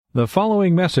The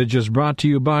following message is brought to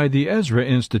you by the Ezra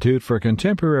Institute for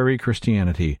Contemporary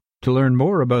Christianity. To learn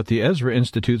more about the Ezra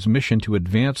Institute's mission to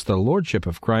advance the Lordship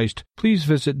of Christ, please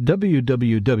visit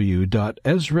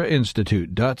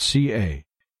www.ezrainstitute.ca.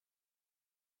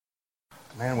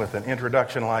 Man, with an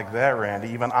introduction like that, Randy,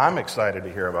 even I'm excited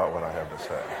to hear about what I have to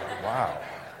say. Wow.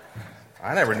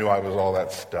 I never knew I was all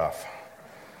that stuff.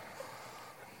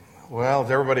 Well,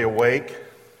 is everybody awake?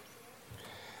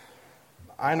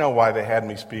 I know why they had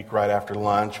me speak right after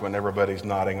lunch when everybody's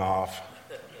nodding off.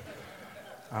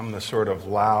 I'm the sort of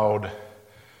loud,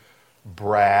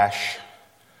 brash,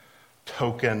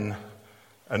 token,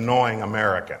 annoying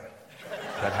American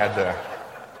that had to...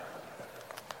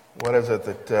 What is it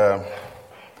that...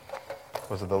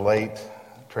 was it the late,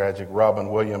 tragic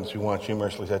Robin Williams who once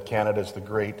humorously said, Canada's the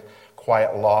great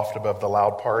quiet loft above the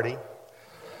loud party?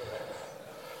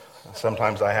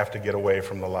 Sometimes I have to get away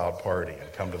from the loud party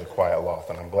and come to the quiet loft,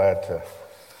 and I'm glad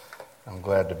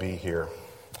to be here.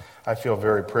 I feel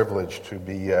very privileged to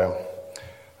be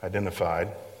identified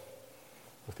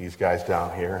with these guys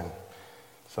down here and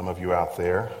some of you out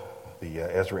there, the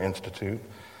Ezra Institute.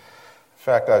 In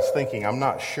fact, I was thinking, I'm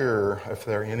not sure if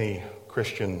there are any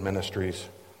Christian ministries,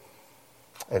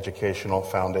 educational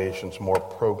foundations more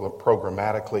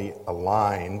programmatically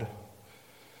aligned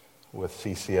with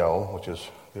CCL, which is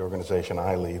the organization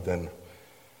I lead, than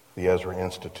the Ezra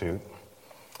Institute.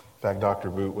 In fact, Dr.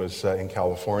 Boot was in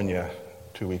California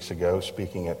 2 weeks ago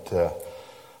speaking at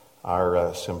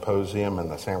our symposium in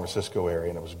the San Francisco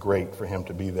area, and it was great for him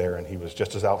to be there, and he was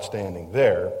just as outstanding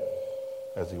there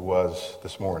as he was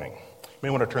this morning. You may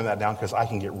want to turn that down because I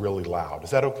can get really loud.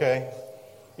 Is that okay?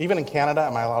 Even in Canada,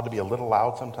 am I allowed to be a little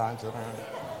loud sometimes? Okay.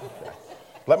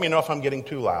 Let me know if I'm getting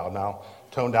too loud, and I'll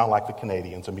tone down like the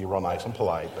Canadians and be real nice and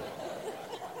polite.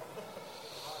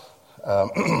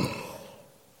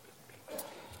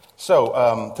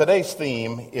 So today's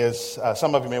theme is,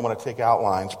 some of you may want to take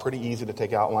outlines. Pretty easy to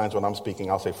take outlines when I'm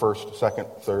speaking. I'll say first, second,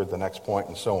 third, the next point,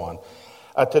 and so on.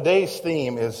 Today's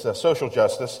theme is social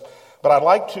justice, but I'd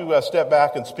like to step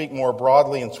back and speak more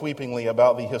broadly and sweepingly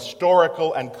about the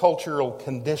historical and cultural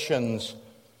conditions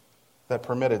that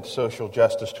permitted social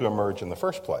justice to emerge in the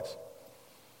first place.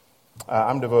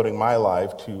 I'm devoting my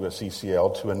life to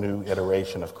CCL, to a new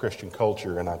iteration of Christian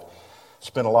culture, and I've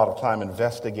spent a lot of time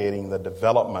investigating the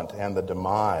development and the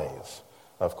demise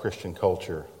of Christian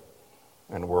culture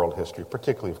and world history,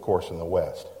 particularly, of course, in the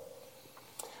West.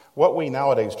 What we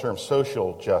nowadays term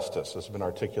social justice has been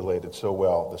articulated so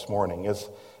well this morning is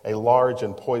a large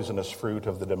and poisonous fruit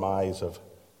of the demise of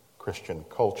Christian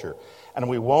culture. And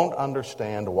we won't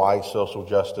understand why social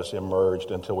justice emerged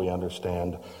until we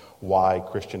understand why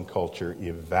Christian culture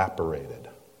evaporated.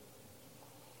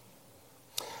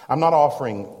 I'm not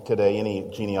offering today any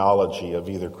genealogy of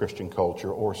either Christian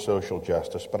culture or social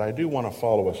justice, but I do want to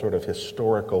follow a sort of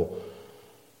historical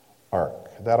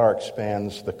arc. That arc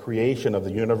spans the creation of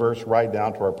the universe right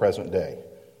down to our present day,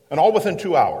 and all within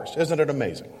 2 hours. Isn't it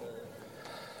amazing?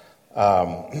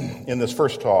 In this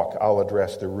first talk, I'll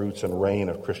address the roots and reign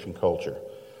of Christian culture.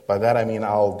 By that I mean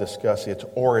I'll discuss its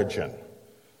origin,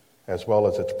 as well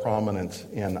as its prominence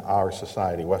in our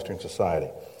society, Western society.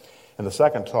 In the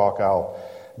second talk, I'll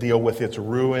deal with its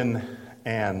ruin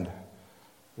and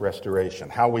restoration,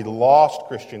 how we lost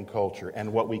Christian culture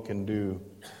and what we can do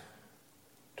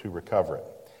to recover it.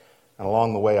 And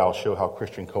along the way, I'll show how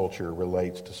Christian culture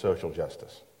relates to social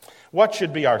justice. What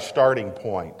should be our starting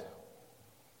point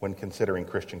when considering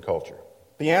Christian culture?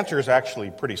 The answer is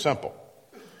actually pretty simple.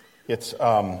 It's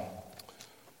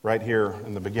right here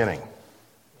in the beginning.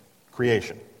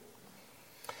 Creation.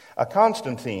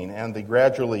 Constantine and the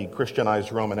gradually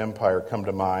Christianized Roman Empire come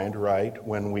to mind, right,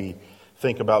 when we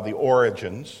think about the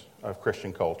origins of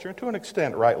Christian culture, and to an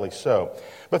extent, rightly so.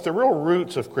 But the real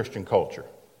roots of Christian culture,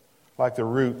 like the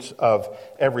roots of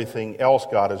everything else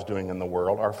God is doing in the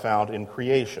world, are found in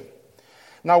creation.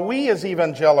 Now, we as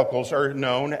evangelicals are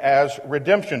known as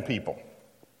redemption people.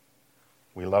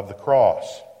 We love the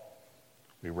cross.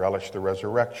 We relish the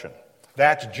resurrection.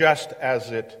 That's just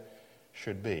as it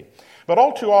should be. But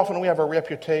all too often we have a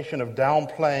reputation of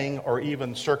downplaying or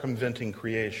even circumventing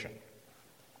creation.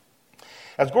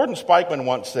 As Gordon Spikeman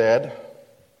once said,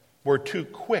 we're too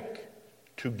quick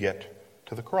to get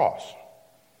to the cross.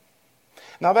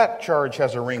 Now that charge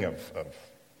has a ring of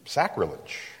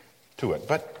sacrilege to it,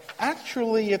 but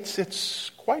actually it's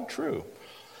quite true.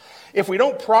 If we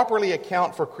don't properly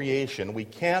account for creation, we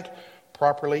can't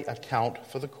properly account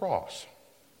for the cross.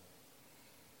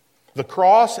 The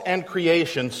cross and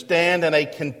creation stand in a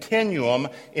continuum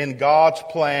in God's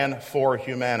plan for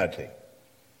humanity.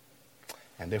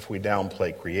 And if we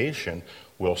downplay creation,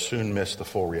 we'll soon miss the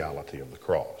full reality of the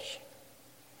cross.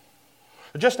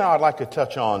 Just now, I'd like to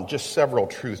touch on just several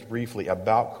truths briefly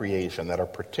about creation that are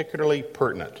particularly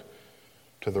pertinent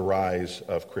to the rise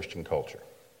of Christian culture.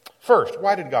 First,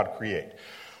 why did God create?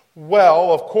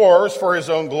 Well, of course, for his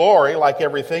own glory, like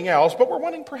everything else, but we're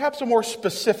wanting perhaps a more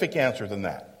specific answer than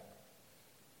that.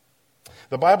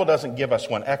 The Bible doesn't give us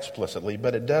one explicitly,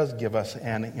 but it does give us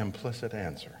an implicit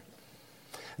answer.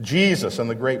 Jesus, in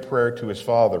the great prayer to his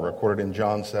Father, recorded in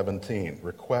John 17,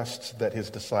 requests that his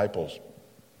disciples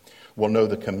will know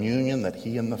the communion that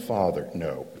he and the Father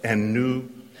know and knew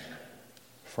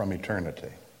from eternity.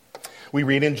 We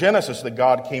read in Genesis that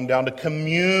God came down to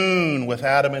commune with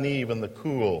Adam and Eve in the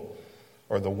cool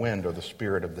or the wind or the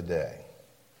spirit of the day.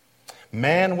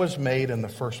 Man was made in the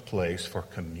first place for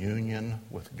communion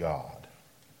with God.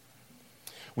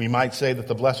 We might say that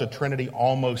the Blessed Trinity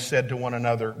almost said to one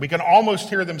another, we can almost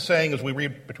hear them saying as we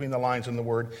read between the lines in the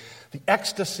Word, the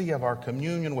ecstasy of our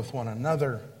communion with one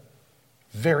another,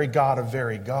 very God of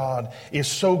very God, is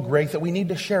so great that we need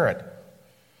to share it.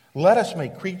 Let us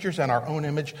make creatures in our own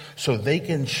image so they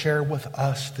can share with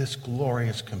us this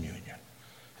glorious communion.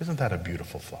 Isn't that a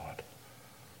beautiful thought?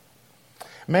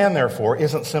 Man, therefore,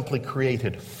 isn't simply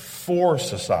created for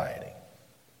society.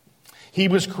 He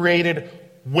was created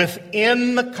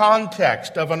within the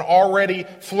context of an already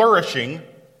flourishing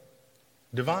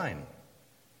divine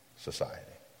society.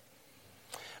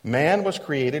 Man was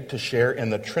created to share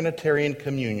in the Trinitarian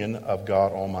communion of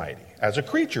God Almighty. As a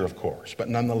creature, of course, but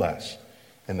nonetheless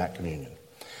in that communion.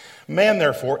 Man,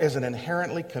 therefore, is an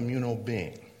inherently communal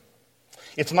being.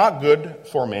 It's not good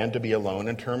for man to be alone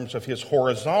in terms of his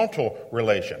horizontal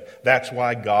relation. That's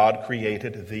why God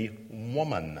created the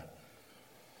woman.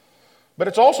 But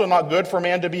it's also not good for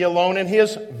man to be alone in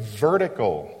his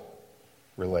vertical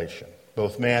relation.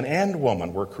 Both man and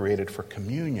woman were created for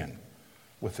communion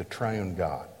with the triune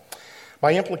God.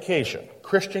 By implication,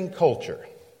 Christian culture,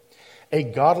 a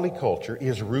godly culture,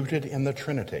 is rooted in the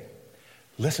Trinity.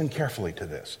 Listen carefully to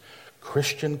this.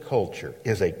 Christian culture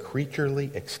is a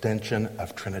creaturely extension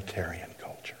of Trinitarian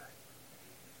culture.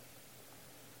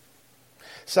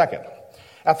 Second,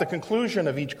 at the conclusion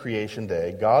of each creation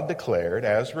day, God declared,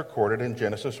 as recorded in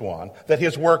Genesis 1, that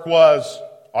his work was,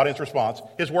 audience response,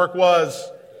 his work was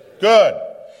good.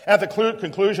 At the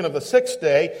conclusion of the sixth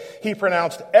day, he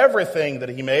pronounced everything that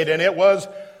he made, and it was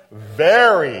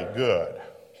very good.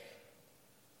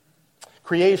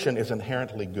 Creation is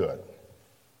inherently good.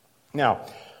 Now,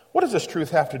 what does this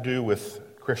truth have to do with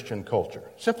Christian culture?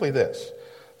 Simply this.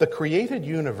 The created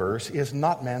universe is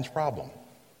not man's problem.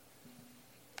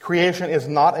 Creation is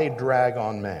not a drag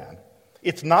on man.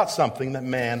 It's not something that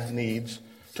man needs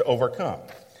to overcome.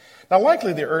 Now,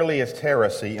 likely the earliest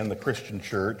heresy in the Christian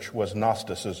church was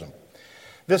Gnosticism.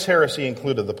 This heresy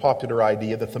included the popular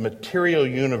idea that the material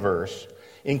universe,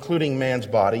 including man's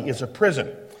body, is a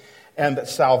prison, and that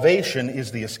salvation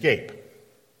is the escape.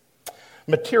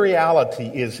 Materiality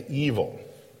is evil,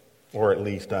 or at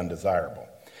least undesirable.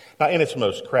 Now, in its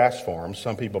most crass form,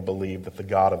 some people believe that the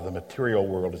God of the material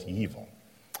world is evil,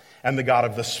 and the God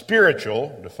of the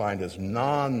spiritual, defined as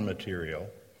non-material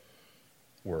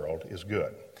world, is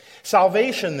good.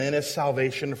 Salvation, then, is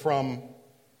salvation from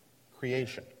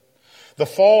creation. The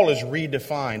fall is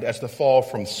redefined as the fall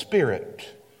from spirit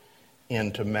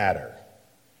into matter.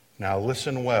 Now,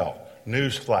 listen well.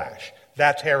 Newsflash.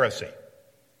 That's heresy.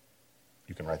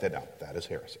 You can write that down. That is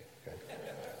heresy. Okay?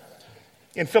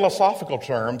 In philosophical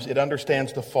terms, it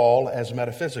understands the fall as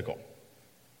metaphysical,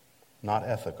 not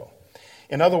ethical.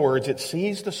 In other words, it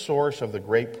sees the source of the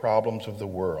great problems of the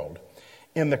world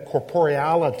in the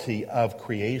corporeality of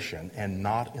creation and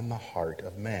not in the heart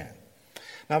of man.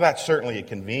 Now, that's certainly a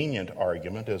convenient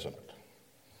argument, isn't it?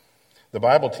 The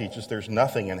Bible teaches there's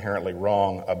nothing inherently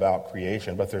wrong about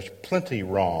creation, but there's plenty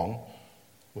wrong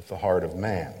with the heart of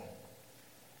man.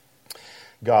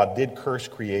 God did curse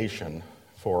creation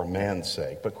for man's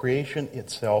sake, but creation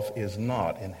itself is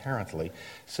not inherently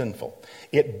sinful.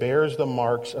 It bears the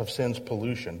marks of sin's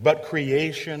pollution, but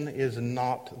creation is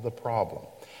not the problem.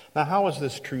 Now, how is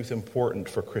this truth important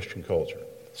for Christian culture?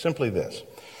 Simply this.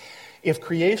 If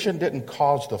creation didn't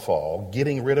cause the fall,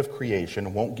 getting rid of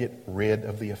creation won't get rid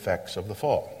of the effects of the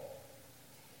fall.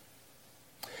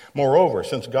 Moreover,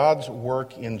 since God's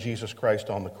work in Jesus Christ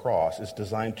on the cross is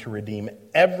designed to redeem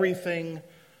everything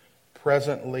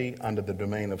presently under the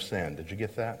domain of sin. Did you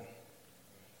get that?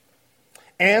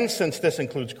 And since this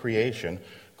includes creation,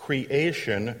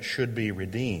 creation should be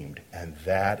redeemed, and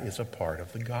that is a part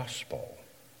of the gospel.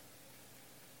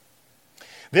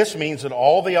 This means that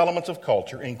all the elements of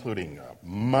culture, including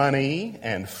money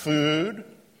and food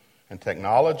and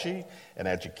technology and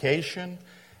education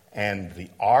and the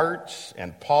arts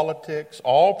and politics,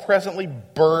 all presently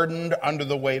burdened under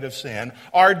the weight of sin,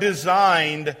 are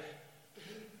designed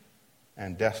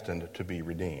and destined to be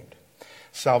redeemed.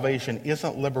 Salvation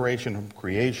isn't liberation from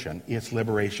creation, it's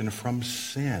liberation from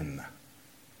sin.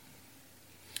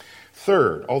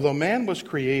 Third, although man was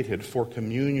created for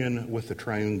communion with the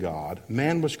triune God,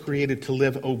 man was created to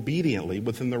live obediently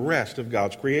within the rest of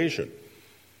God's creation.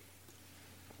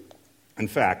 In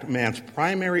fact, man's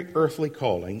primary earthly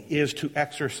calling is to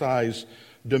exercise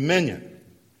dominion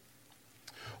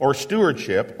or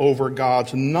stewardship over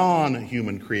God's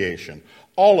non-human creation,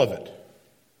 all of it.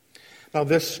 Now,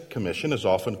 this commission is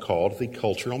often called the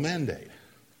cultural mandate.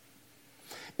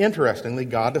 Interestingly,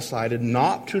 God decided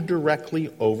not to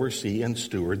directly oversee and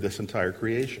steward this entire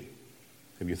creation.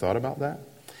 Have you thought about that?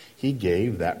 He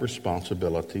gave that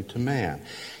responsibility to man.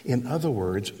 In other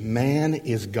words, man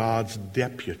is God's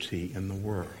deputy in the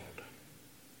world.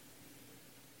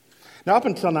 Now, up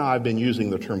until now, I've been using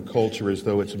the term culture as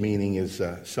though its meaning is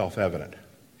self-evident.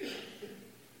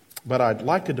 But I'd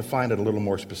like to define it a little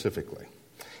more specifically.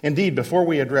 Indeed, before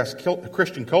we address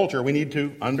Christian culture, we need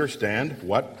to understand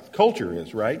what culture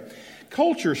is, right?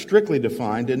 Culture, strictly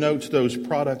defined, denotes those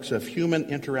products of human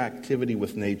interactivity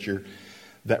with nature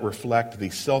that reflect the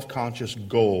self-conscious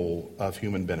goal of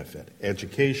human benefit.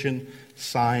 Education,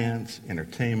 science,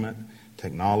 entertainment,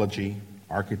 technology,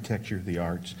 architecture, the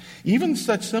arts. Even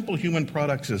such simple human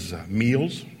products as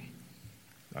meals,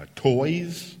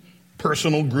 toys,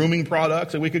 personal grooming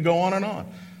products, and we could go on and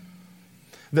on.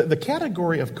 The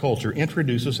category of culture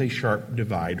introduces a sharp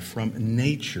divide from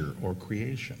nature or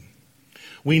creation.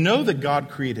 We know that God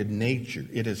created nature.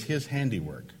 It is His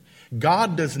handiwork.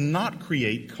 God does not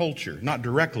create culture, not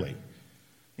directly,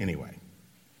 anyway.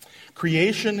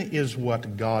 Creation is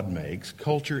what God makes.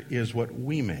 Culture is what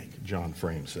we make, John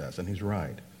Frame says, and he's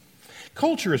right.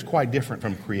 Culture is quite different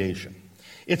from creation.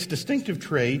 Its distinctive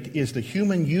trait is the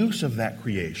human use of that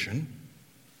creation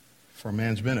for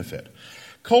man's benefit.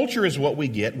 Culture is what we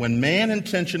get when man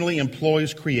intentionally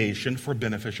employs creation for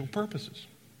beneficial purposes.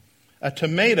 A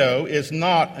tomato is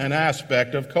not an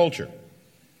aspect of culture,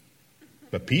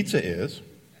 but pizza is.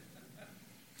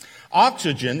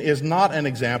 Oxygen is not an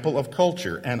example of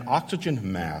culture. An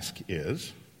oxygen mask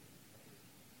is.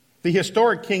 The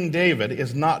historic King David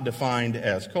is not defined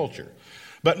as culture,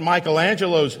 but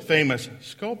Michelangelo's famous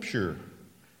sculpture,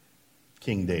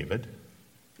 King David,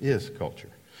 is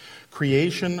culture.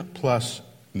 Creation plus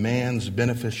man's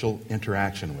beneficial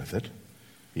interaction with it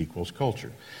equals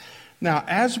culture. Now,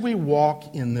 as we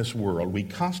walk in this world, we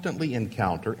constantly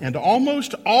encounter, and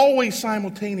almost always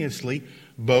simultaneously,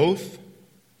 both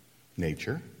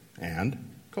nature and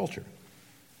culture.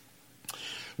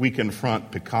 We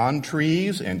confront pecan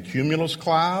trees and cumulus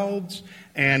clouds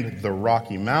and the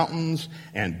Rocky Mountains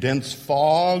and dense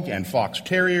fog and fox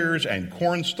terriers and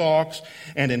corn stalks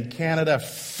and in Canada,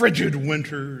 frigid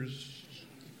winters.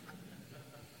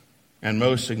 And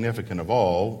most significant of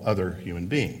all, other human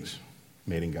beings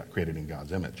created in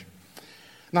God's image.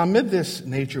 Now, amid this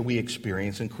nature we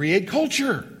experience and create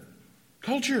culture.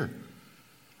 Culture.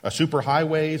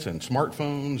 Superhighways and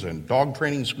smartphones and dog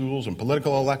training schools and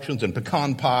political elections and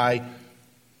pecan pie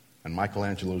and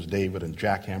Michelangelo's David and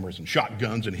jackhammers and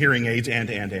shotguns and hearing aids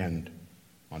and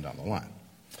on down the line.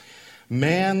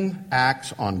 Man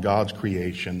acts on God's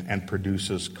creation and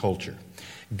produces culture.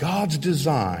 God's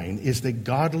design is that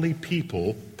godly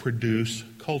people produce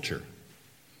culture.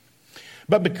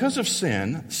 But because of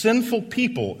sin, sinful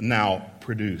people now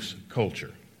produce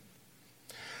culture.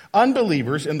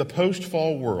 Unbelievers in the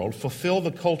post-fall world fulfill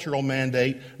the cultural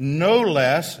mandate no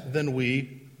less than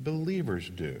we believers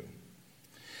do.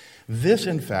 This,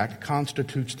 in fact,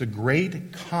 constitutes the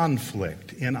great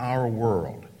conflict in our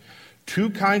world. Two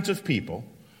kinds of people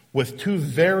with two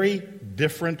very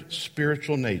different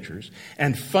spiritual natures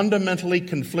and fundamentally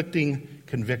conflicting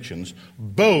convictions,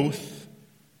 both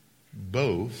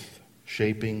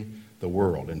shaping the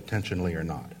world, intentionally or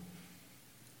not.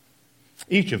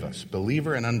 Each of us,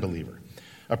 believer and unbeliever,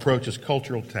 approaches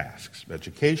cultural tasks,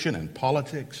 education and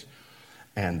politics,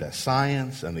 and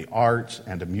science and the arts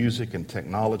and music and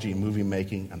technology, movie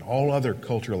making, and all other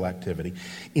cultural activity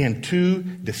in two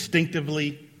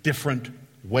distinctively different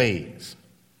ways.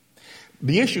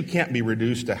 The issue can't be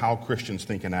reduced to how Christians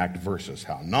think and act versus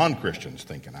how non-Christians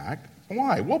think and act.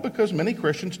 Why? Well, because many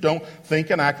Christians don't think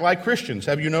and act like Christians.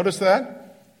 Have you noticed that?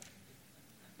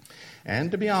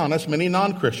 And to be honest, many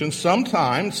non-Christians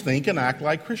sometimes think and act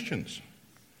like Christians.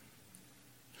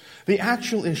 The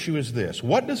actual issue is this: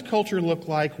 what does culture look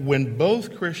like when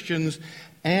both Christians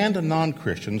and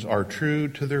non-Christians are true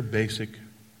to their basic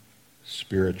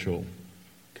spiritual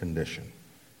condition?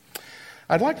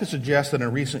 I'd like to suggest that in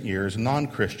recent years,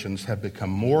 non-Christians have become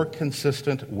more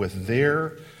consistent with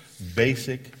their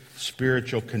basic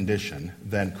spiritual condition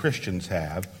than Christians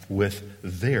have with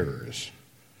theirs.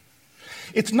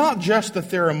 It's not just that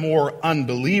there are more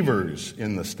unbelievers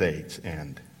in the States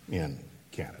and in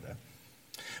Canada.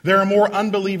 There are more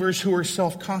unbelievers who are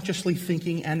self-consciously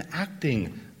thinking and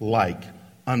acting like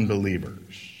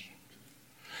unbelievers.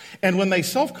 And when they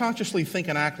self-consciously think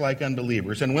and act like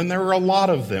unbelievers, and when there are a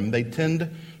lot of them, they tend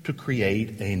to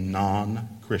create a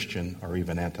non-Christian or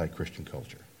even anti-Christian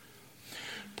culture.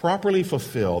 Properly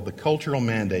fulfilled, the cultural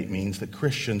mandate means that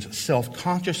Christians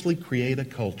self-consciously create a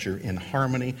culture in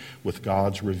harmony with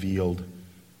God's revealed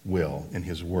will in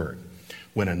His Word.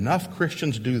 When enough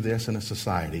Christians do this in a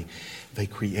society, they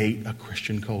create a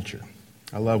Christian culture.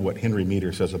 I love what Henry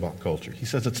Meader says about culture. He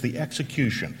says it's the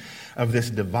execution of this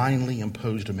divinely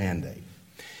imposed mandate.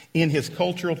 In his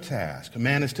cultural task,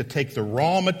 man is to take the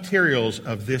raw materials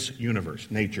of this universe,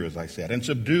 nature as I said, and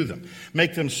subdue them,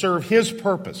 make them serve his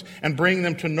purpose, and bring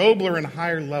them to nobler and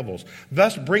higher levels,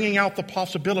 thus bringing out the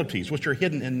possibilities which are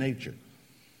hidden in nature.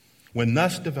 When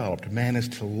thus developed, man is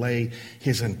to lay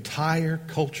his entire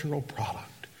cultural product,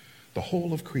 the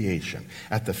whole of creation,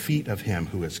 at the feet of Him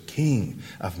who is King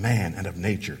of man and of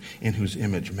nature, in whose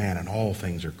image man and all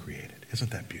things are created.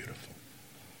 Isn't that beautiful?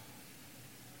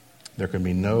 There can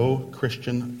be no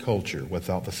Christian culture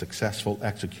without the successful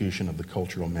execution of the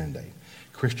cultural mandate.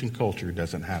 Christian culture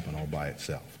doesn't happen all by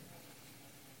itself.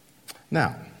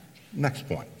 Now, next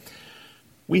point.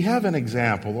 We have an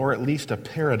example, or at least a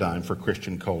paradigm for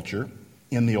Christian culture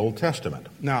in the Old Testament.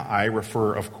 Now, I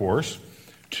refer, of course,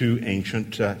 to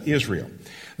ancient Israel.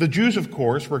 The Jews, of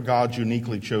course, were God's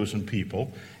uniquely chosen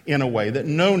people in a way that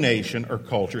no nation or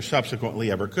culture subsequently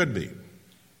ever could be.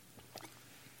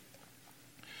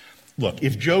 Look,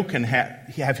 if Joe can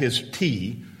have his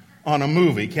tea on a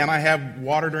movie, can I have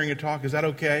water during a talk? Is that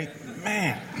okay?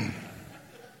 Man,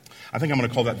 I think I'm going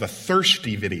to call that the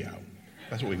thirsty video.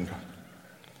 That's what we can call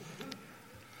it.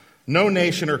 No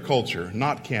nation or culture,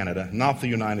 not Canada, not the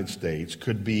United States,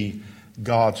 could be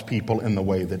God's people in the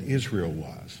way that Israel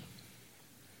was.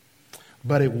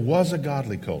 But it was a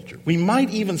godly culture. We might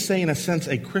even say, in a sense,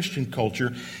 a Christian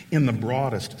culture in the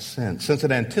broadest sense, since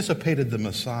it anticipated the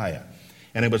Messiah,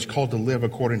 and it was called to live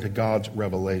according to God's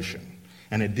revelation.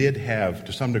 And it did have,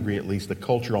 to some degree at least, the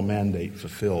cultural mandate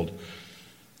fulfilled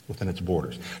within its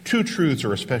borders. Two truths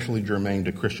are especially germane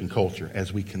to Christian culture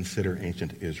as we consider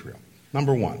ancient Israel.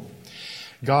 Number one,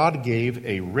 God gave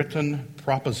a written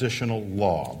propositional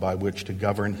law by which to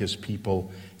govern His people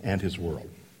and His world.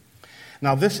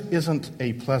 Now, this isn't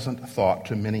a pleasant thought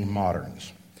to many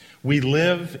moderns. We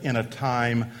live in a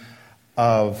time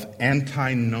of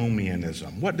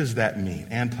antinomianism. What does that mean,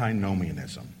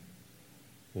 antinomianism?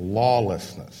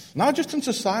 Lawlessness. Not just in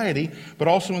society, but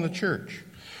also in the church.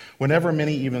 Whenever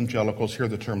many evangelicals hear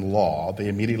the term law, they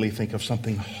immediately think of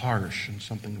something harsh and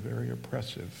something very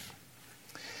oppressive.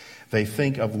 They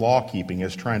think of law-keeping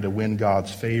as trying to win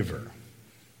God's favor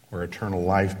or eternal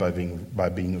life by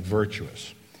being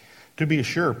virtuous. To be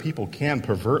sure, people can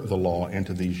pervert the law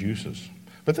into these uses.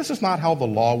 But this is not how the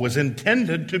law was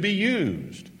intended to be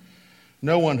used.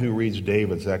 No one who reads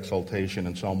David's exaltation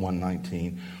in Psalm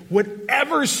 119 would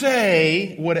ever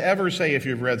say, if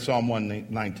you've read Psalm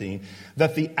 119,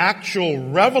 that the actual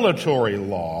revelatory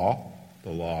law,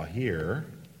 the law here,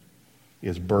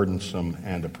 is burdensome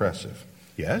and oppressive.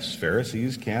 Yes,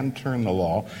 Pharisees can turn the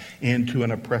law into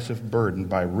an oppressive burden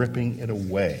by ripping it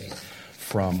away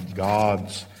from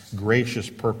God's gracious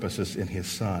purposes in His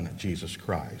Son, Jesus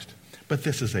Christ. But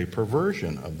this is a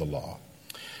perversion of the law.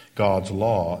 God's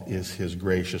law is His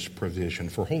gracious provision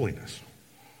for holiness.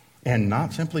 And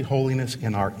not simply holiness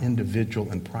in our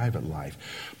individual and private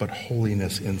life, but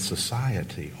holiness in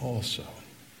society also.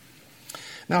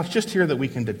 Now, it's just here that we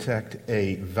can detect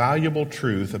a valuable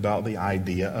truth about the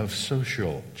idea of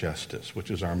social justice, which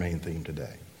is our main theme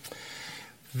today.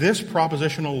 This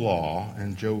propositional law,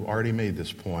 and Joe already made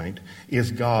this point,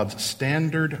 is God's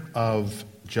standard of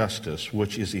justice,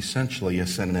 which is essentially a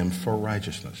synonym for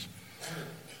righteousness.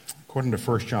 According to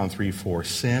 1 John 3:4,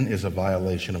 sin is a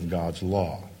violation of God's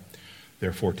law.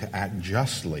 Therefore, to act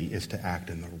justly is to act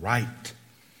in the right,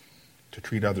 to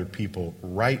treat other people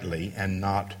rightly and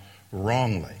not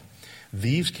wrongly.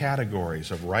 These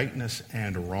categories of rightness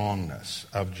and wrongness,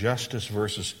 of justice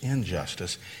versus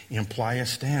injustice, imply a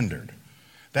standard.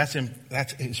 That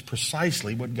is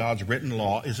precisely what God's written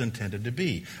law is intended to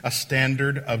be, a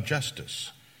standard of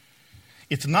justice.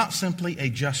 It's not simply a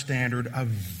just standard of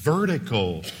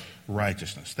vertical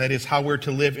righteousness, that is how we're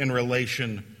to live in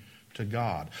relation to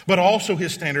God, but also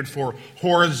His standard for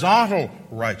horizontal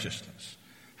righteousness,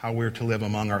 how we're to live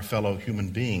among our fellow human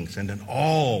beings and in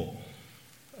all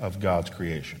of God's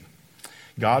creation.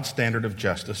 God's standard of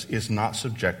justice is not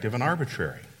subjective and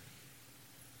arbitrary.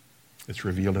 It's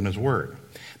revealed in His Word.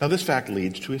 Now, this fact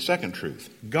leads to a second truth.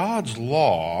 God's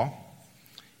law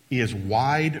is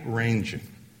wide-ranging.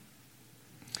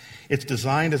 It's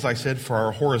designed, as I said, for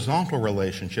our horizontal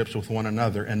relationships with one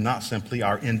another and not simply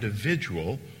our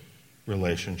individual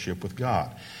relationship with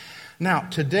God. Now,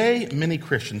 today, many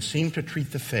Christians seem to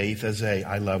treat the faith as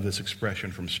I love this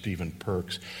expression from Stephen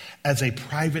Perks, as a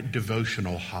private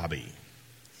devotional hobby.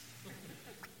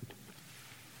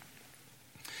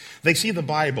 They see the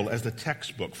Bible as the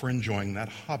textbook for enjoying that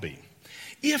hobby.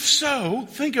 If so,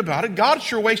 think about it. God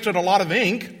sure wasted a lot of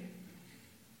ink.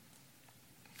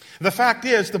 The fact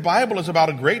is, the Bible is about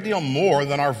a great deal more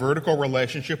than our vertical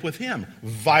relationship with Him,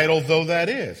 vital though that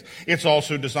is. It's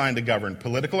also designed to govern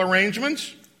political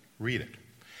arrangements. Read it.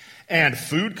 And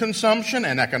food consumption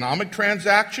and economic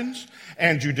transactions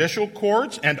and judicial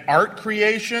courts and art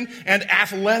creation and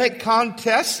athletic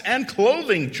contests and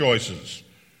clothing choices.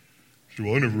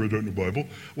 Well, I never read that in the Bible.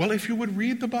 Well, if you would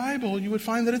read the Bible, you would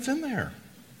find that it's in there.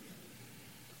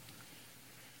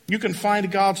 You can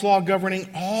find God's law governing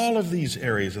all of these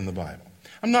areas in the Bible.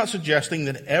 I'm not suggesting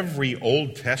that every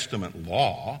Old Testament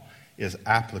law is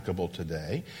applicable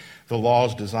today. The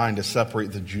laws designed to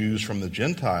separate the Jews from the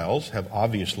Gentiles have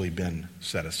obviously been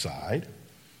set aside.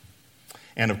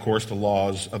 And of course, the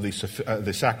laws of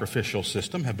the sacrificial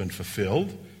system have been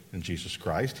fulfilled in Jesus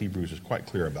Christ. Hebrews is quite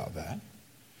clear about that.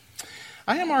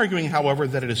 I am arguing, however,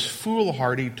 that it is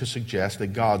foolhardy to suggest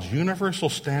that God's universal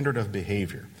standard of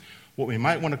behavior, what we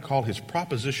might want to call His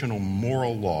propositional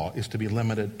moral law, is to be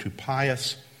limited to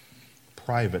pious,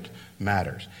 private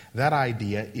matters. That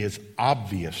idea is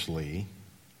obviously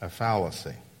a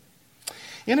fallacy.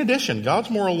 In addition, God's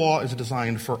moral law is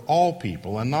designed for all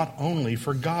people and not only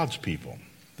for God's people.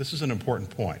 This is an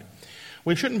important point.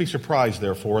 We shouldn't be surprised,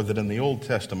 therefore, that in the Old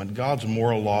Testament, God's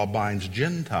moral law binds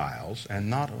Gentiles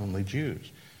and not only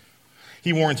Jews.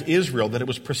 He warns Israel that it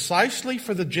was precisely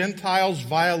for the Gentiles'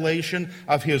 violation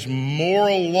of His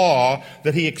moral law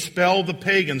that He expelled the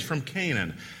pagans from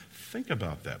Canaan. Think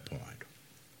about that point.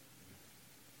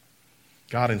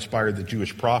 God inspired the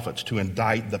Jewish prophets to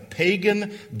indict the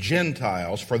pagan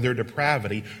Gentiles for their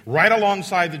depravity right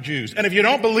alongside the Jews. And if you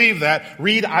don't believe that,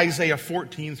 read Isaiah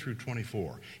 14 through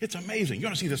 24. It's amazing. You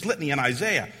want to see this litany in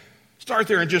Isaiah? Start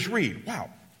there and just read. Wow.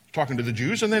 Talking to the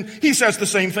Jews, and then he says the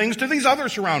same things to these other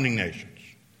surrounding nations.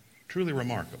 Truly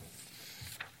remarkable.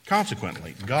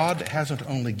 Consequently, God hasn't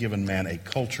only given man a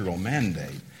cultural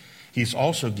mandate, He's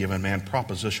also given man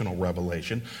propositional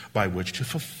revelation by which to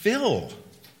fulfill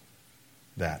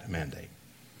that mandate.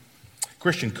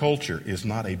 Christian culture is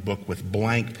not a book with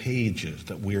blank pages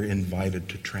that we're invited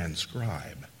to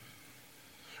transcribe.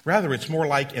 Rather, it's more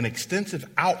like an extensive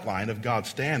outline of God's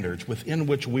standards within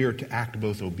which we are to act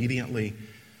both obediently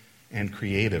and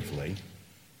creatively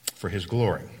for His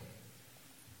glory.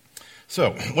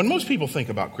 So, when most people think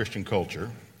about Christian culture,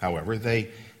 however, they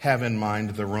have in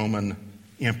mind the Roman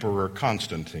Emperor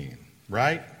Constantine,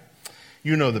 right?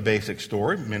 You know the basic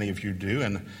story, many of you do,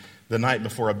 and the night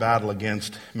before a battle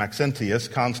against Maxentius,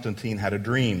 Constantine had a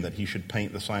dream that he should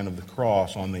paint the sign of the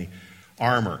cross on the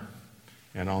armor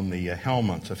and on the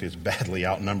helmets of his badly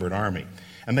outnumbered army.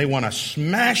 And they won a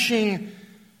smashing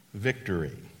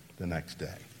victory the next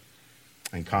day.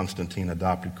 And Constantine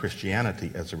adopted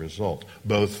Christianity as a result,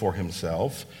 both for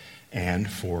himself and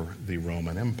for the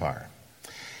Roman Empire.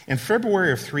 In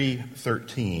February of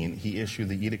 313, he issued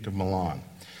the Edict of Milan.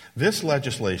 This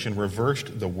legislation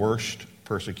reversed the worst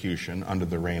persecution under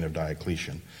the reign of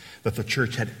Diocletian that the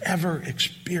church had ever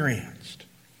experienced.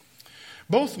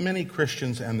 Both many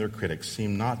Christians and their critics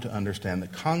seem not to understand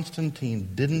that Constantine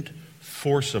didn't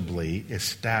forcibly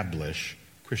establish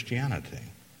Christianity.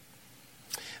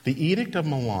 The Edict of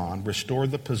Milan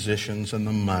restored the positions and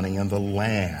the money and the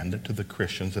land to the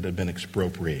Christians that had been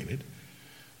expropriated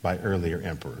by earlier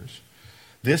emperors.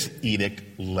 This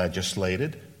edict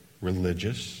legislated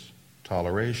religious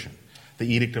toleration.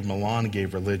 The Edict of Milan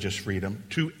gave religious freedom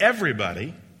to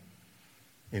everybody,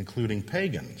 including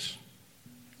pagans,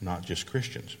 not just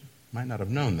Christians. Might not have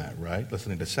known that, right?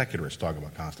 Listening to secularists talk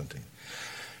about Constantine.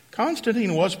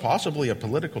 Constantine was possibly a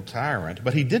political tyrant,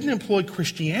 but he didn't employ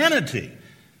Christianity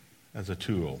as a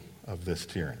tool of this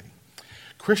tyranny.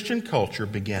 Christian culture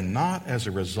began not as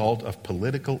a result of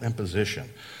political imposition,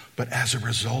 but as a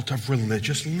result of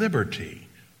religious liberty.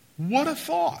 What a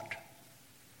thought!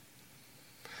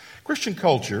 Christian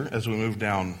culture, as we move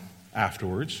down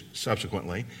afterwards,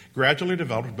 subsequently, gradually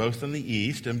developed both in the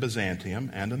East, in Byzantium,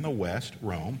 and in the West,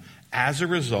 Rome, as a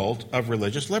result of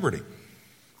religious liberty.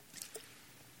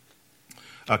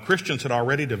 Christians had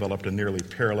already developed a nearly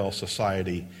parallel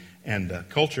society and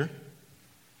culture.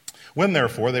 When,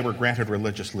 therefore, they were granted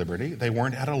religious liberty, they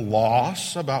weren't at a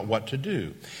loss about what to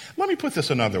do. Let me put this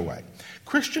another way.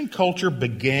 Christian culture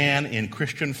began in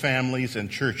Christian families and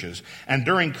churches, and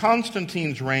during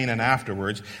Constantine's reign and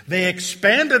afterwards, they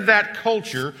expanded that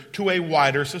culture to a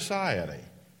wider society.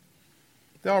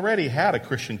 They already had a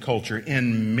Christian culture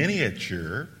in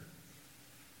miniature.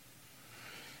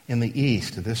 In the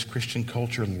East, this Christian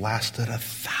culture lasted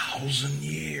 1,000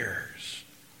 years.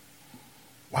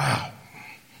 Wow.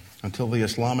 Until the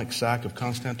Islamic sack of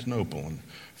Constantinople in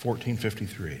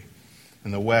 1453. In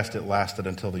the West, it lasted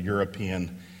until the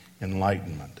European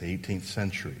Enlightenment, the 18th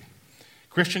century.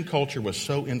 Christian culture was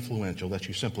so influential that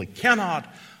you simply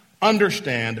cannot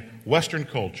understand Western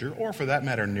culture, or for that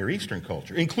matter, Near Eastern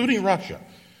culture, including Russia,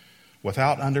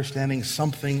 without understanding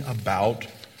something about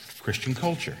Christian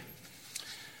culture.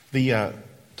 The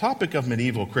topic of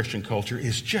medieval Christian culture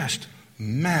is just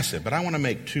massive, but I want to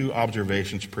make two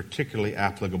observations particularly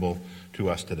applicable to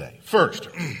us today. First,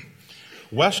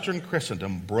 Western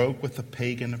Christendom broke with the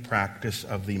pagan practice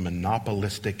of the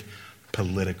monopolistic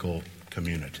political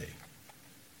community.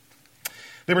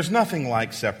 There was nothing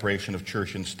like separation of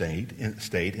church and state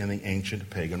in the ancient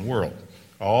pagan world.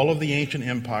 All of the ancient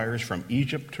empires from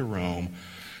Egypt to Rome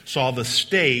saw the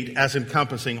state as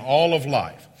encompassing all of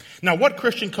life. Now, what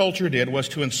Christian culture did was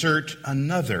to insert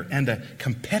another and a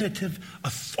competitive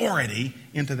authority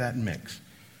into that mix.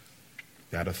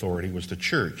 That authority was the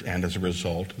church, and as a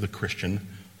result, the Christian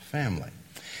family.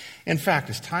 In fact,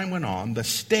 as time went on, the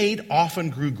state often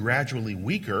grew gradually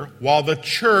weaker, while the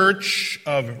church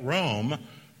of Rome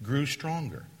grew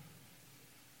stronger.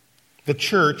 The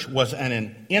church was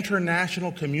an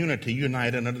international community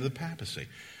united under the papacy.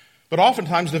 But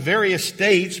oftentimes the various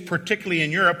states, particularly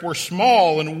in Europe, were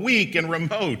small and weak and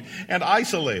remote and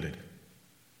isolated.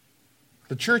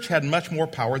 The church had much more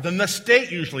power than the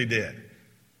state usually did.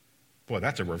 Boy,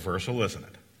 that's a reversal, isn't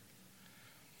it?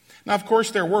 Now, of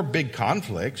course, there were big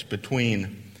conflicts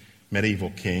between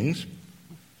medieval kings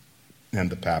and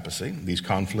the papacy. These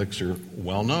conflicts are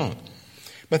well known.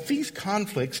 But these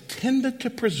conflicts tended to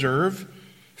preserve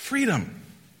freedom.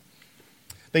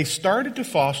 They started to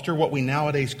foster what we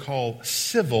nowadays call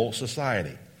civil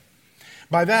society.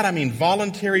 By that I mean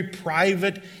voluntary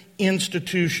private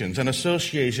institutions and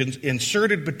associations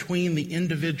inserted between the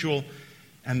individual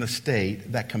and the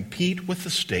state that compete with the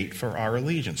state for our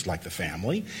allegiance, like the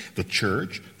family, the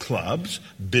church, clubs,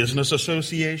 business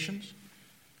associations.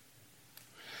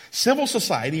 Civil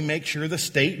society makes sure the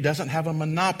state doesn't have a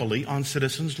monopoly on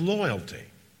citizens' loyalty.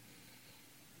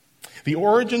 The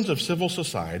origins of civil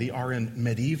society are in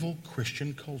medieval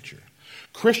Christian culture.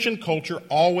 Christian culture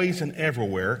always and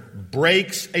everywhere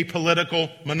breaks a political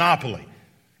monopoly.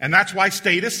 And that's why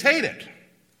statists hate it.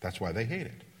 That's why they hate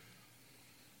it.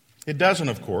 It doesn't,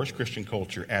 of course, Christian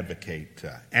culture advocate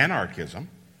anarchism.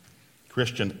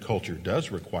 Christian culture does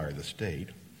require the state.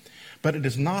 But it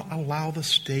does not allow the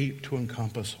state to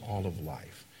encompass all of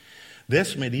life.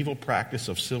 This medieval practice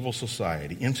of civil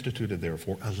society instituted,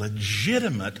 therefore, a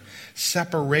legitimate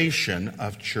separation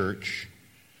of church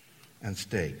and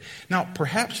state. Now,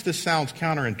 perhaps this sounds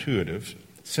counterintuitive,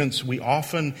 since we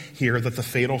often hear that the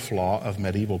fatal flaw of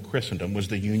medieval Christendom was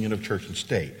the union of church and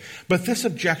state. But this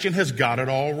objection has got it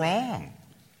all wrong.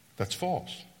 That's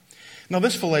false. Now,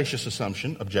 this fallacious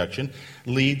objection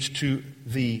leads to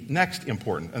the next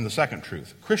important and the second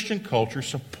truth. Christian culture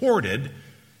supported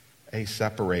a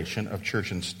separation of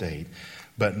church and state,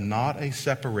 but not a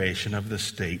separation of the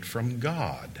state from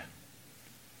God.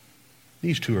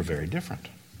 These two are very different.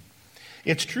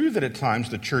 It's true that at times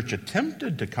the church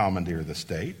attempted to commandeer the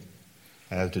state,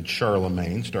 as did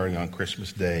Charlemagne starting on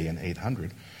Christmas Day in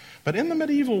 800. But in the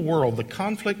medieval world, the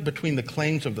conflict between the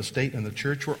claims of the state and the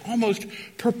church were almost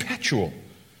perpetual.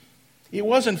 It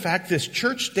was, in fact, this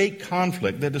church-state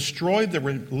conflict that destroyed the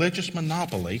religious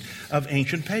monopoly of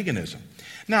ancient paganism.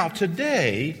 Now,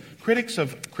 today, critics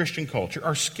of Christian culture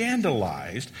are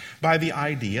scandalized by the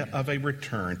idea of a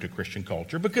return to Christian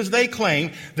culture because they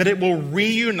claim that it will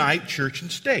reunite church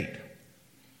and state.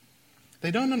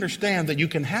 They don't understand that you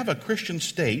can have a Christian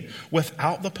state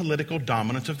without the political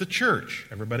dominance of the church.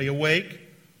 Everybody awake?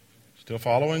 Still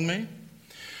following me?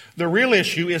 The real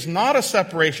issue is not a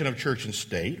separation of church and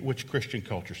state, which Christian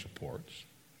culture supports,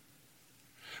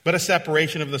 but a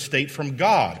separation of the state from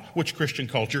God, which Christian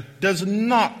culture does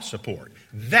not support.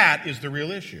 That is the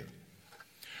real issue.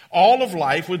 All of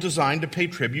life was designed to pay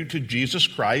tribute to Jesus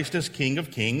Christ as King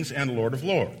of Kings and Lord of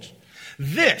Lords.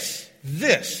 This,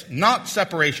 not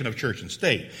separation of church and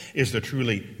state, is the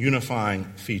truly unifying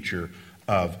feature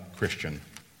of Christian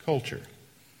culture.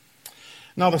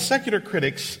 Now, the secular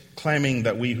critics claiming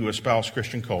that we who espouse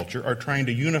Christian culture are trying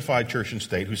to unify church and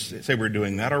state, who say we're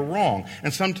doing that, are wrong,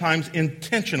 and sometimes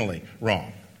intentionally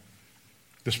wrong.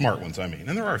 The smart ones, I mean,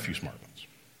 and there are a few smart ones.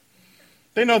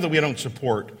 They know that we don't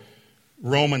support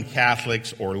Roman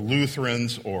Catholics or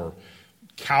Lutherans or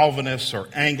Calvinists or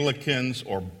Anglicans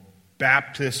or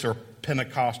Baptists or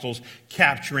Pentecostals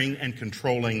capturing and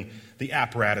controlling the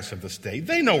apparatus of the state.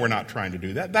 They know we're not trying to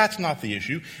do that. That's not the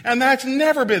issue, and that's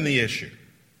never been the issue.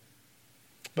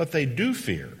 But they do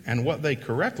fear, and what they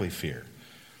correctly fear,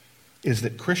 is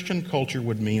that Christian culture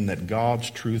would mean that God's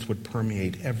truth would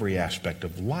permeate every aspect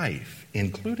of life,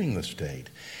 including the state.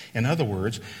 In other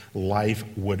words, life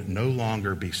would no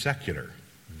longer be secular.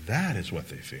 That is what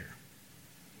they fear.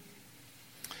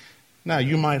 Now,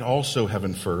 you might also have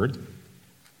inferred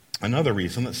another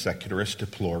reason that secularists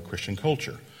deplore Christian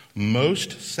culture.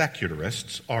 Most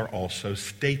secularists are also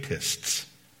statists.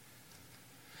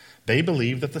 They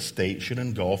believe that the state should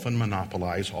engulf and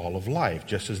monopolize all of life,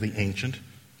 just as the ancient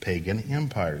pagan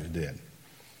empires did.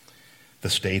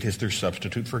 The state is their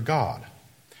substitute for God.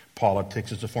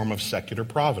 Politics is a form of secular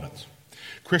providence.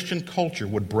 Christian culture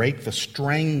would break the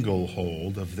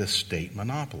stranglehold of this state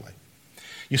monopoly.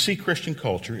 You see, Christian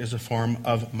culture is a form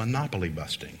of monopoly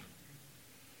busting.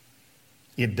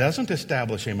 It doesn't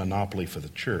establish a monopoly for the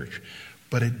church,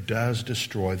 but it does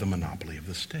destroy the monopoly of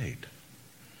the state.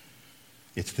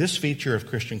 It's this feature of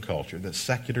Christian culture that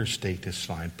secular statists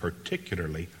find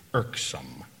particularly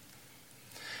irksome.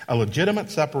 A legitimate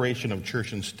separation of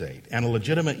church and state and a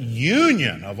legitimate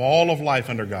union of all of life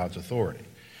under God's authority.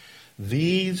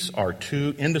 These are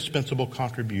two indispensable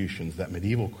contributions that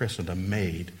medieval Christendom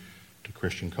made to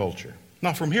Christian culture.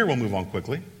 Now, from here we'll move on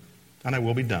quickly, and I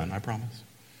will be done, I promise,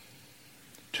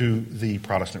 to the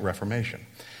Protestant Reformation.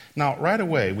 Now, right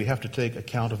away, we have to take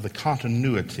account of the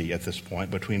continuity at this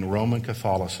point between Roman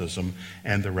Catholicism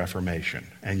and the Reformation.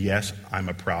 And yes, I'm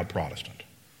a proud Protestant.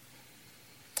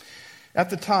 At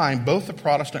the time, both the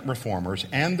Protestant reformers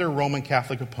and their Roman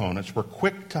Catholic opponents were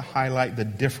quick to highlight the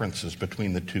differences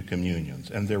between the two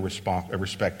communions and their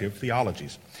respective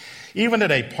theologies. Even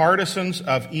today, partisans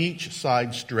of each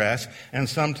side stress and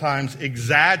sometimes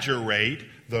exaggerate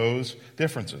those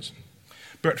differences.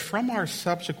 But from our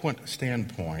subsequent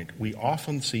standpoint, we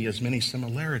often see as many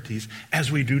similarities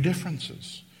as we do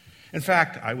differences. In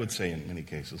fact, I would say in many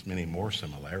cases, many more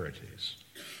similarities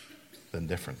than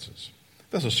differences.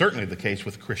 This is certainly the case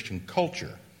with Christian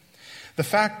culture. The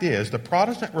fact is, the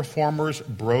Protestant reformers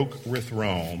broke with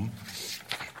Rome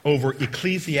over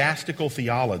ecclesiastical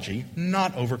theology,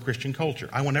 not over Christian culture.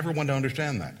 I want everyone to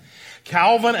understand that.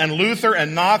 Calvin and Luther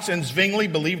and Knox and Zwingli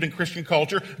believed in Christian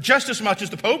culture just as much as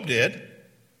the Pope did.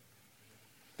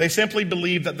 They simply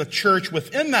believed that the church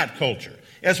within that culture,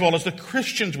 as well as the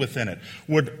Christians within it,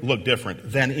 would look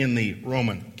different than in the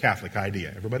Roman Catholic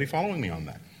idea. Everybody following me on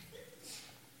that?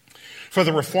 For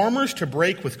the reformers to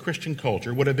break with Christian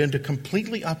culture would have been to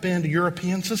completely upend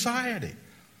European society.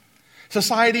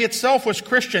 Society itself was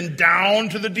Christian down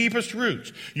to the deepest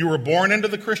roots. You were born into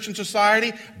the Christian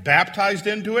society, baptized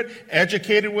into it,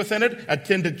 educated within it,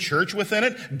 attended church within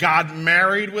it, got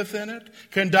married within it,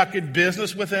 conducted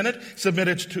business within it,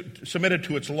 submitted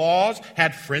to its laws,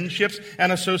 had friendships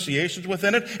and associations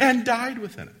within it, and died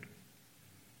within it.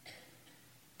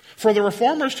 For the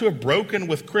reformers to have broken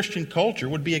with Christian culture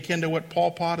would be akin to what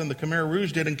Pol Pot and the Khmer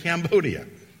Rouge did in Cambodia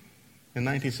in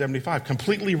 1975,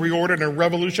 completely reordered and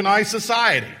revolutionized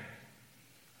society.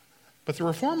 But the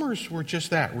reformers were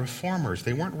just that, reformers.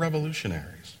 They weren't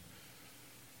revolutionaries.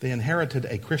 They inherited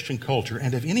a Christian culture,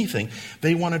 and if anything,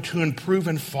 they wanted to improve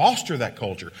and foster that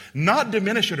culture, not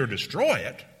diminish it or destroy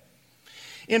it.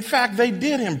 In fact, they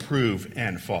did improve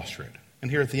and foster it. And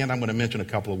here at the end, I'm going to mention a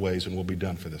couple of ways, and we'll be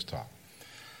done for this talk.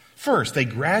 First, they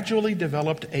gradually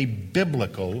developed a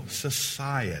biblical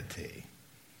society.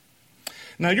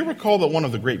 Now, you recall that one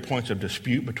of the great points of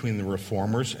dispute between the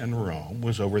reformers and Rome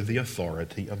was over the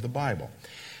authority of the Bible.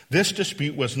 This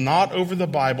dispute was not over the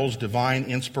Bible's divine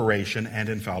inspiration and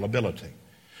infallibility.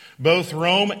 Both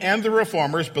Rome and the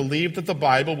reformers believed that the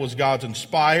Bible was God's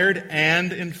inspired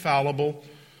and infallible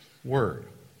word.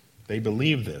 They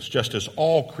believed this, just as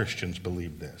all Christians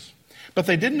believe this. But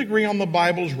they didn't agree on the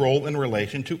Bible's role in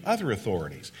relation to other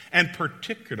authorities, and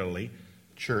particularly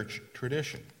church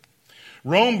tradition.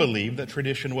 Rome believed that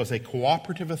tradition was a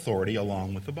cooperative authority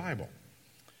along with the Bible.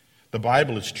 The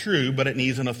Bible is true, but it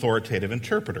needs an authoritative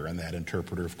interpreter, and that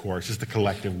interpreter, of course, is the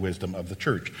collective wisdom of the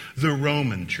church, the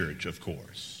Roman church, of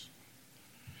course.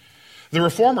 The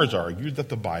reformers argued that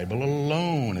the Bible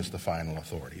alone is the final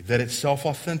authority, that it's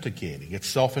self-authenticating, it's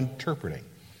self-interpreting,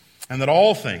 and that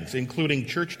all things, including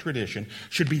church tradition,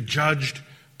 should be judged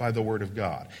by the Word of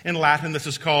God. In Latin, this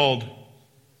is called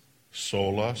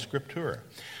sola scriptura.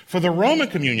 For the Roman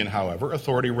communion, however,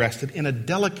 authority rested in a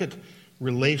delicate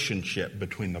relationship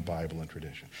between the Bible and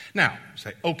tradition. Now,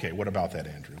 say, okay, what about that,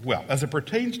 Andrew? Well, as it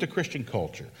pertains to Christian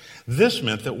culture, this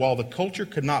meant that while the culture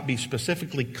could not be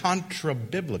specifically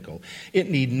contra-biblical, it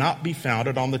need not be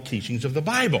founded on the teachings of the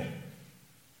Bible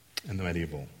in the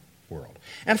medieval world.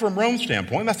 And from Rome's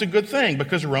standpoint, that's a good thing,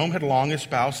 because Rome had long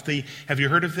espoused have you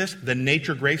heard of this? The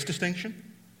nature-grace distinction?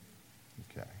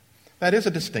 Okay. That is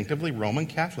a distinctively Roman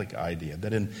Catholic idea,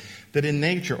 that in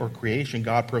nature or creation,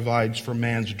 God provides for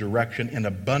man's direction in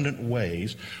abundant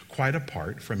ways, quite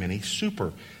apart from any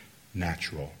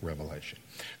supernatural revelation.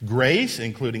 Grace,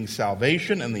 including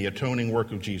salvation and the atoning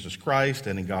work of Jesus Christ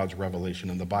and in God's revelation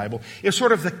in the Bible, is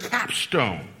sort of the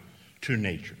capstone to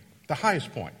nature, the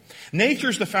highest point.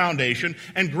 Nature's the foundation,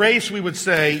 and grace, we would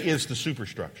say, is the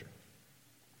superstructure.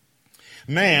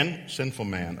 Man, sinful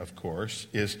man, of course,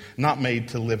 is not made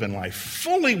to live in life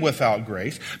fully without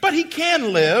grace, but he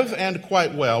can live, and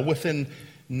quite well, within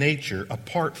nature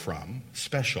apart from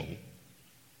special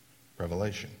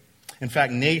revelation. In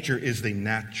fact, nature is the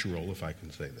natural, if I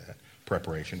can say that,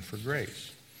 preparation for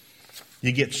grace.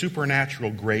 You get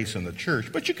supernatural grace in the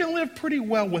church, but you can live pretty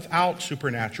well without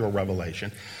supernatural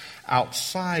revelation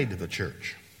outside the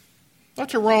church. Now,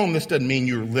 to Rome, this doesn't mean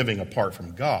you're living apart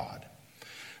from God.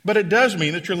 But it does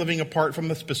mean that you're living apart from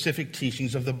the specific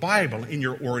teachings of the Bible in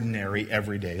your ordinary,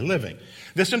 everyday living.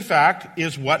 This, in fact,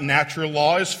 is what natural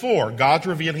law is for. God's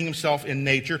revealing himself in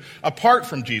nature apart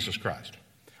from Jesus Christ,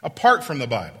 apart from the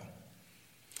Bible.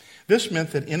 This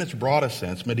meant that in its broadest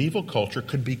sense, medieval culture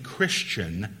could be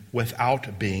Christian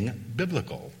without being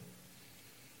biblical.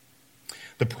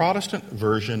 The Protestant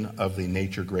version of the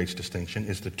nature-grace distinction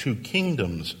is the two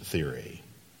kingdoms theory,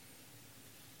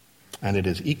 and it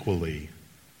is equally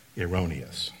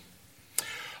erroneous.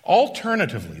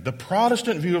 Alternatively, the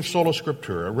Protestant view of sola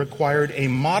scriptura required a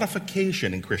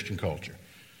modification in Christian culture.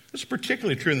 This is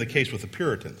particularly true in the case with the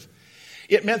Puritans.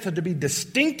 It meant that to be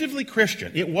distinctively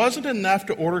Christian, it wasn't enough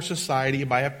to order society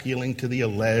by appealing to the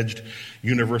alleged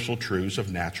universal truths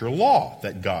of natural law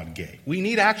that God gave. We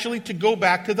need actually to go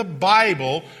back to the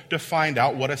Bible to find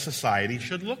out what a society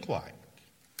should look like.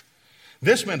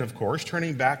 This meant, of course,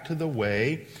 turning back to the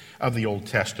way of the Old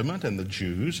Testament and the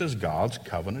Jews as God's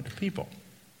covenant people.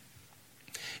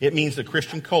 It means that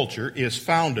Christian culture is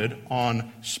founded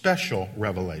on special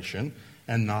revelation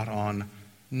and not on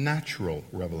natural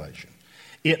revelation.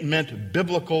 It meant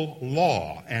biblical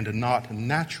law and not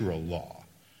natural law.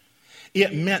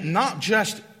 It meant not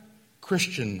just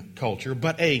Christian culture,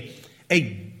 but a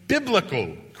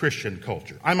biblical Christian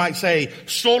culture. I might say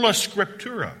sola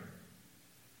scriptura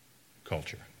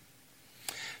culture.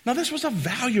 Now, this was a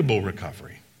valuable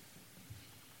recovery.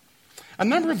 A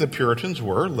number of the Puritans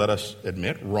were, let us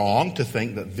admit, wrong to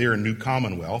think that their new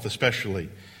commonwealth, especially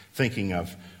thinking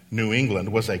of New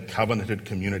England, was a covenanted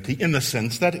community in the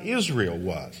sense that Israel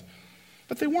was.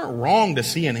 But they weren't wrong to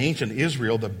see in ancient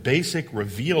Israel the basic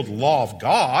revealed law of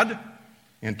God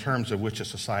in terms of which a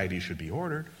society should be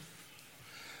ordered.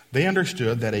 They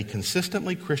understood that a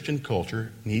consistently Christian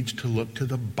culture needs to look to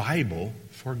the Bible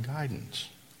for guidance.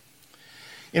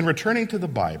 In returning to the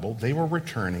Bible, they were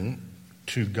returning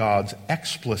to God's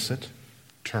explicit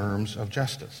terms of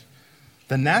justice.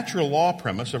 The natural law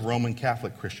premise of Roman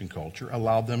Catholic Christian culture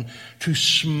allowed them to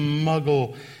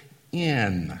smuggle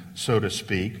in, so to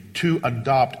speak, to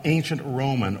adopt ancient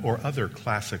Roman or other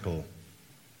classical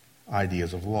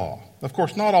ideas of law. Of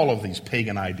course, not all of these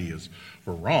pagan ideas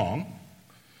were wrong,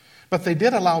 but they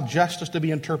did allow justice to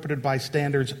be interpreted by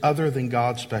standards other than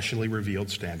God's specially revealed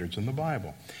standards in the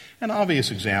Bible. An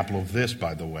obvious example of this,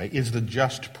 by the way, is the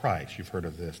just price. You've heard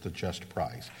of this, the just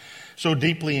price. So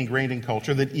deeply ingrained in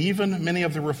culture that even many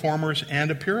of the Reformers and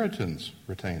the Puritans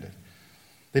retained it.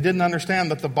 They didn't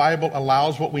understand that the Bible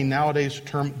allows what we nowadays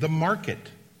term the market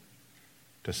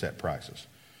to set prices.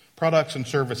 Products and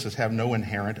services have no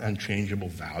inherent unchangeable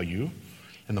value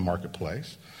in the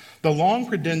marketplace. The long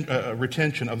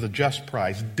retention of the just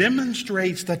price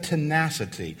demonstrates the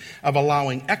tenacity of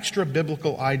allowing extra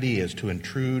biblical ideas to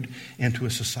intrude into a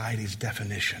society's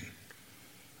definition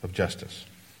of justice.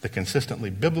 The consistently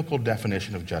biblical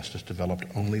definition of justice developed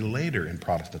only later in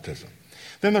Protestantism.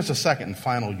 Then there's a second and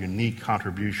final unique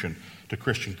contribution to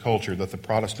Christian culture that the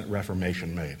Protestant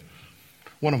Reformation made.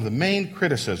 One of the main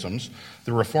criticisms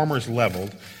the Reformers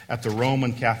leveled at the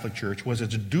Roman Catholic Church was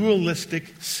its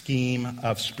dualistic scheme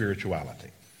of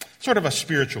spirituality. Sort of a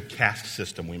spiritual caste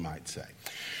system, we might say.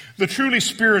 The truly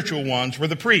spiritual ones were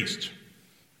the priests.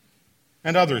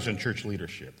 and others in church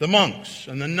leadership, the monks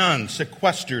and the nuns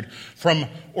sequestered from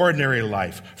ordinary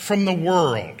life, from the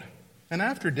world, and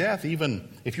after death, even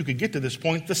if you could get to this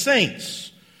point, the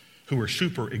saints who were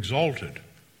super exalted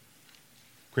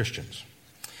Christians.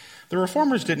 The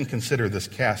Reformers didn't consider this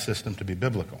caste system to be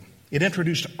biblical. It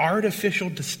introduced artificial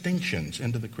distinctions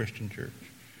into the Christian church.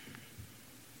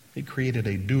 It created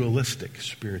a dualistic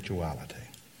spirituality.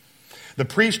 The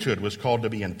priesthood was called to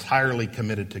be entirely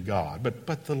committed to God,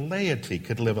 but the laity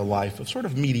could live a life of sort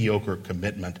of mediocre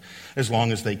commitment as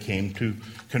long as they came to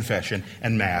confession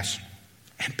and Mass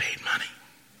and paid money.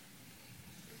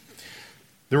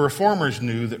 The Reformers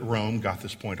knew that Rome got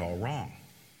this point all wrong.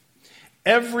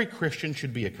 Every Christian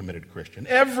should be a committed Christian.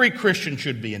 Every Christian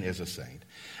should be and is a saint.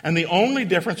 And the only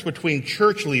difference between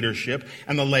church leadership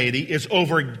and the laity is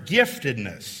over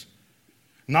giftedness,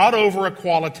 not over a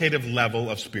qualitative level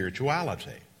of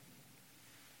spirituality.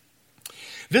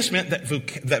 This meant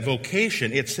that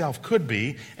vocation itself could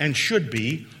be and should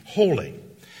be holy.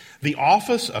 The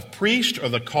office of priest or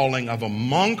the calling of a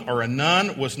monk or a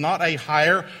nun was not a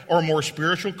higher or more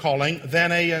spiritual calling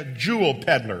than a jewel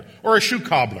peddler or a shoe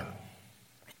cobbler.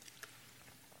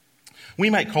 We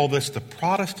might call this the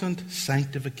Protestant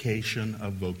sanctification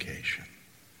of vocation.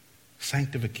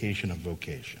 Sanctification of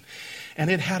vocation. And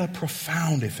it had a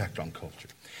profound effect on culture.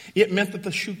 It meant that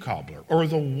the shoe cobbler or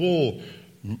the wool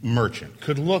merchant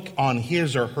could look on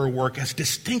his or her work as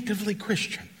distinctively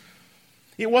Christian.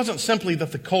 It wasn't simply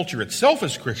that the culture itself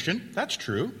is Christian, that's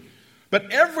true,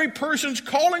 but every person's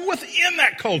calling within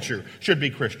that culture should be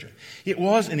Christian. It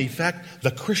was, in effect, the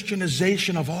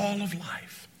Christianization of all of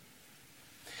life.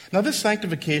 Now, this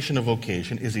sanctification of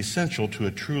vocation is essential to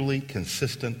a truly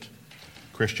consistent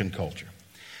Christian culture.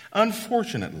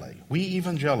 Unfortunately, we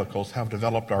evangelicals have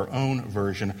developed our own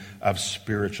version of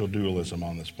spiritual dualism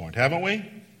on this point, haven't we?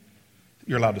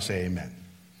 You're allowed to say amen.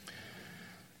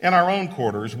 In our own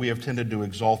quarters, we have tended to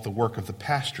exalt the work of the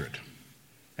pastorate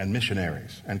and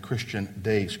missionaries and Christian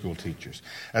day school teachers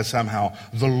as somehow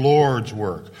the Lord's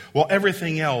work, while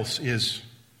everything else is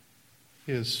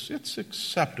it's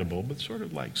acceptable, but sort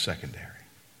of like secondary.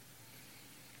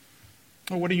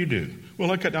 Oh, what do you do?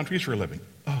 Well, I cut down trees for a living.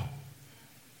 Oh,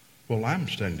 well, I'm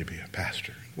studying to be a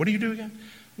pastor. What do you do again?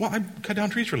 Well, I cut down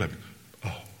trees for a living.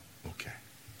 Oh, okay.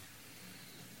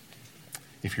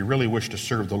 If you really wish to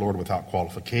serve the Lord without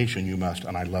qualification, you must,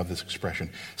 and I love this expression,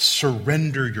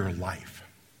 surrender your life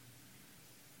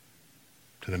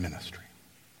to the ministry.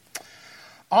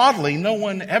 Oddly, no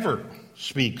one ever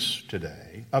speaks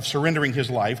today of surrendering his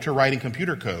life to writing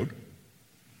computer code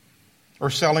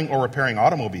or selling or repairing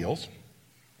automobiles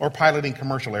or piloting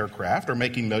commercial aircraft or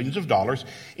making millions of dollars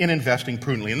in investing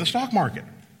prudently in the stock market.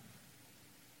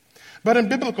 But in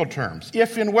biblical terms,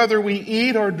 if in whether we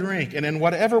eat or drink and in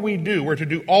whatever we do, we're to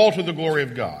do all to the glory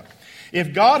of God.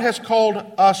 If God has called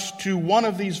us to one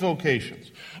of these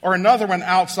vocations or another one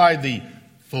outside the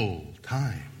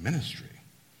full-time ministry,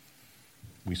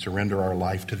 we surrender our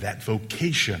life to that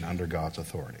vocation under God's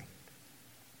authority.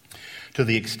 To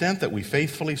the extent that we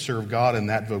faithfully serve God in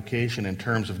that vocation in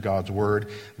terms of God's word,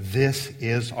 this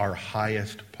is our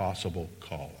highest possible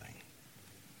calling.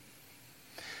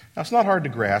 Now, it's not hard to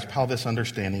grasp how this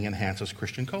understanding enhances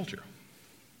Christian culture.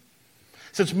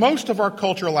 Since most of our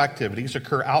cultural activities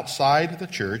occur outside the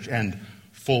church and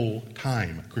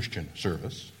full-time Christian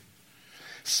service,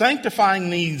 sanctifying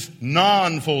these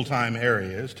non-full-time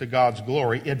areas to God's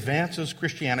glory advances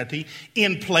Christianity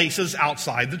in places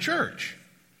outside the church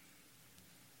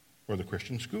or the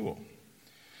Christian school.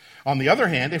 On the other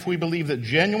hand, if we believe that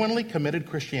genuinely committed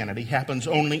Christianity happens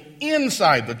only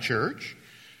inside the church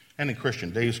and in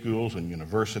Christian day schools and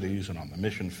universities and on the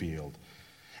mission field,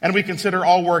 and we consider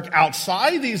all work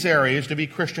outside these areas to be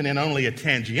Christian in only a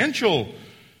tangential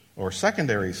or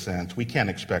secondary sense, we can't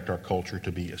expect our culture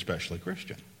to be especially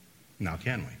Christian. Now,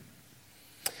 can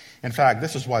we? In fact,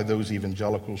 this is why those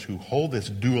evangelicals who hold this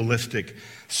dualistic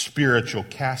spiritual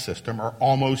caste system are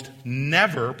almost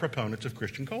never proponents of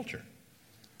Christian culture.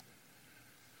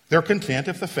 They're content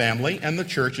if the family and the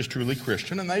church is truly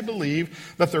Christian, and they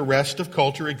believe that the rest of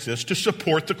culture exists to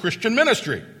support the Christian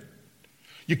ministry.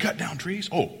 You cut down trees?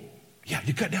 Oh, yeah,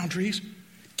 you cut down trees?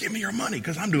 Give me your money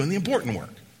because I'm doing the important work.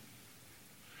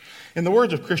 In the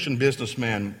words of Christian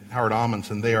businessman Howard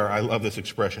Amundsen, they are, I love this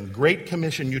expression, Great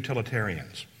Commission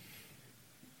utilitarians.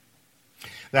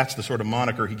 That's the sort of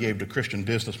moniker he gave to Christian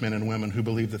businessmen and women who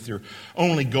believe that their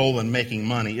only goal in making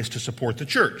money is to support the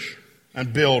church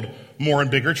and build more and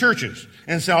bigger churches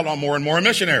and sell out more and more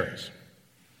missionaries.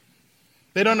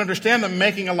 They don't understand that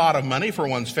making a lot of money for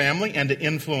one's family and to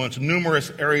influence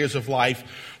numerous areas of life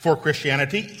for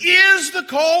Christianity is the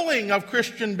calling of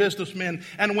Christian businessmen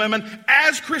and women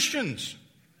as Christians.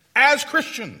 As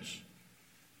Christians.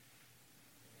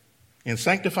 In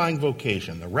sanctifying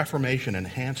vocation, the Reformation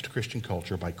enhanced Christian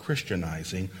culture by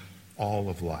Christianizing all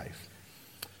of life.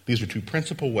 These are two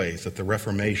principal ways that the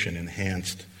Reformation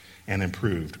enhanced and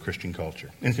improved Christian culture.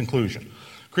 In conclusion,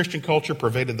 Christian culture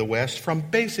pervaded the West from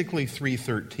basically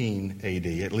 313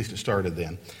 AD, at least it started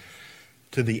then,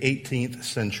 to the 18th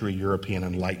century European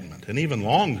Enlightenment, and even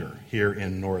longer here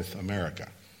in North America.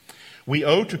 We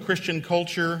owe to Christian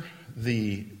culture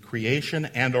the creation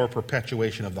and or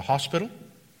perpetuation of the hospital,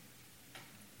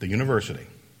 the university,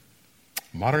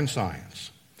 modern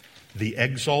science, the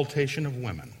exaltation of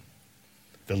women,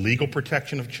 the legal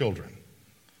protection of children,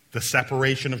 the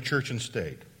separation of church and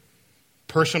state,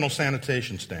 personal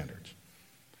sanitation standards,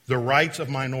 the rights of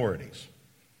minorities,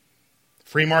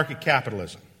 free market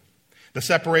capitalism, the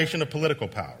separation of political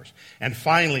powers, and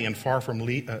finally, and far from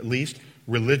least,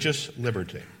 religious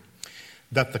liberty.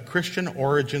 That the Christian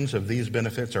origins of these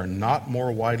benefits are not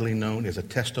more widely known is a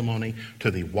testimony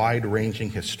to the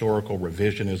wide-ranging historical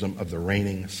revisionism of the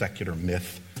reigning secular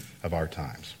myth of our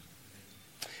times.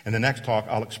 In the next talk,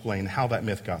 I'll explain how that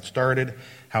myth got started,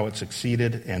 how it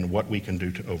succeeded, and what we can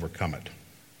do to overcome it.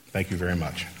 Thank you very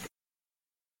much.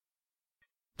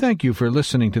 Thank you for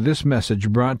listening to this message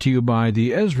brought to you by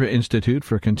the Ezra Institute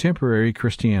for Contemporary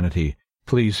Christianity.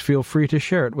 Please feel free to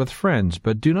share it with friends,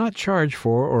 but do not charge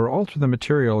for or alter the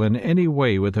material in any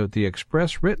way without the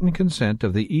express written consent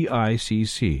of the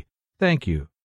EICC. Thank you.